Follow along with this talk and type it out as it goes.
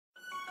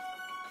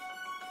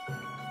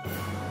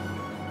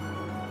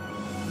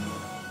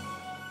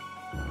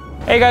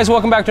Hey guys,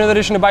 welcome back to another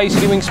edition of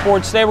BCW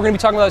Sports. Today we're going to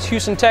be talking about those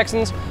Houston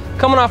Texans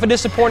coming off a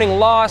disappointing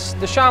loss.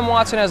 Deshaun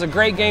Watson has a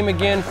great game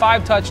again,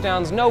 5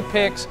 touchdowns, no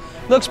picks,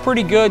 looks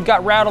pretty good,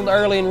 got rattled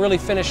early and really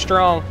finished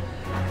strong.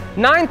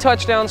 9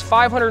 touchdowns,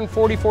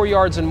 544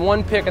 yards, and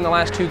 1 pick in the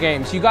last 2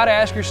 games. You got to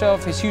ask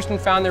yourself, has Houston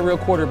found their real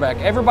quarterback?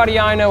 Everybody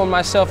I know and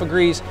myself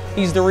agrees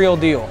he's the real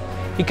deal.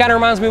 He kind of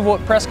reminds me of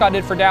what Prescott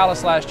did for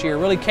Dallas last year.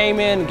 Really came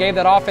in, gave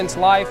that offense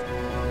life.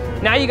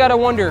 Now you got to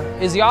wonder,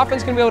 is the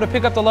offense going to be able to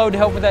pick up the load to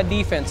help with that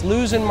defense?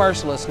 Losing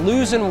Merciless,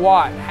 losing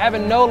Watt,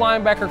 having no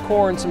linebacker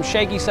core and some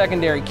shaky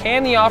secondary.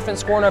 Can the offense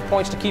score enough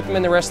points to keep them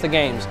in the rest of the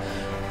games?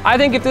 I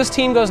think if this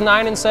team goes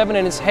 9-7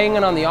 and it's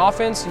hanging on the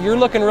offense, you're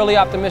looking really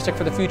optimistic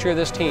for the future of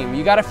this team.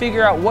 You got to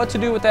figure out what to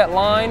do with that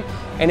line,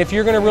 and if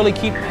you're going to really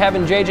keep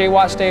having J.J.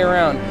 Watt stay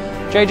around.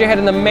 J.J. had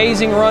an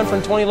amazing run from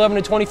 2011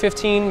 to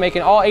 2015,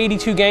 making all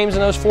 82 games in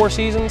those 4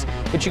 seasons,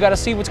 but you got to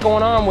see what's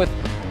going on with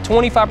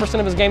 25%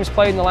 of his games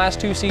played in the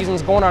last 2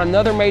 seasons, going on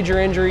another major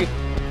injury.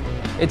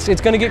 It's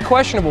going to get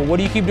questionable. What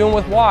do you keep doing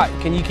with Watt?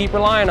 Can you keep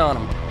relying on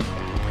him?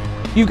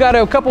 You've got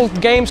a couple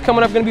games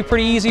coming up going to be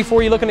pretty easy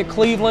for you. Looking at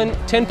Cleveland,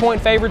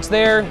 10-point favorites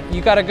there.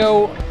 You got to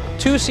go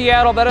to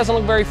Seattle. That doesn't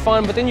look very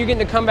fun, but then you're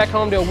getting to come back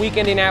home to a weak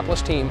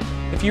Indianapolis team.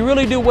 If you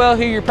really do well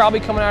here, you're probably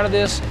coming out of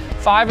this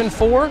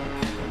 5-4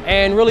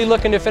 and really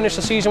looking to finish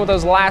the season with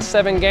those last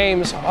 7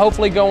 games,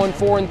 hopefully going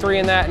 4-3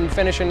 in that and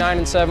finishing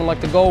 9-7 like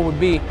the goal would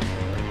be.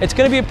 It's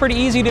going to be a pretty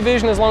easy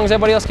division as long as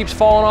everybody else keeps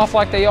falling off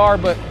like they are,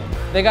 but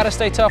they got to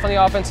stay tough on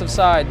the offensive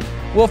side.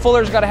 Will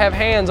Fuller's got to have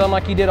hands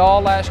unlike he did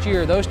all last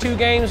year. Those 2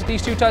 games with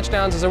these 2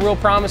 touchdowns is a real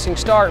promising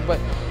start, but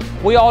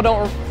we all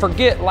don't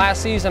forget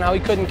last season how he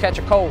couldn't catch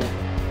a cold.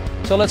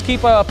 So let's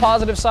keep a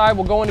positive side.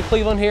 We'll go into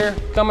Cleveland here,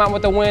 come out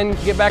with a win,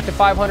 get back to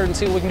 500 and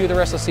see what we can do the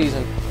rest of the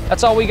season.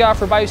 That's all we got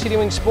for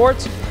BCW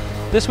Sports.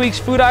 This week's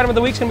food item of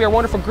the week is going to be our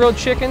wonderful grilled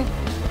chicken.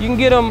 You can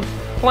get them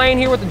plain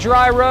here with the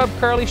dry rub,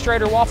 curly,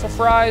 straight, or waffle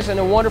fries, and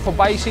a wonderful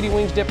BCW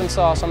Wings dip and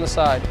sauce on the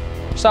side.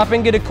 Stop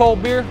in, get a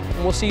cold beer,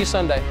 and we'll see you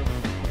Sunday.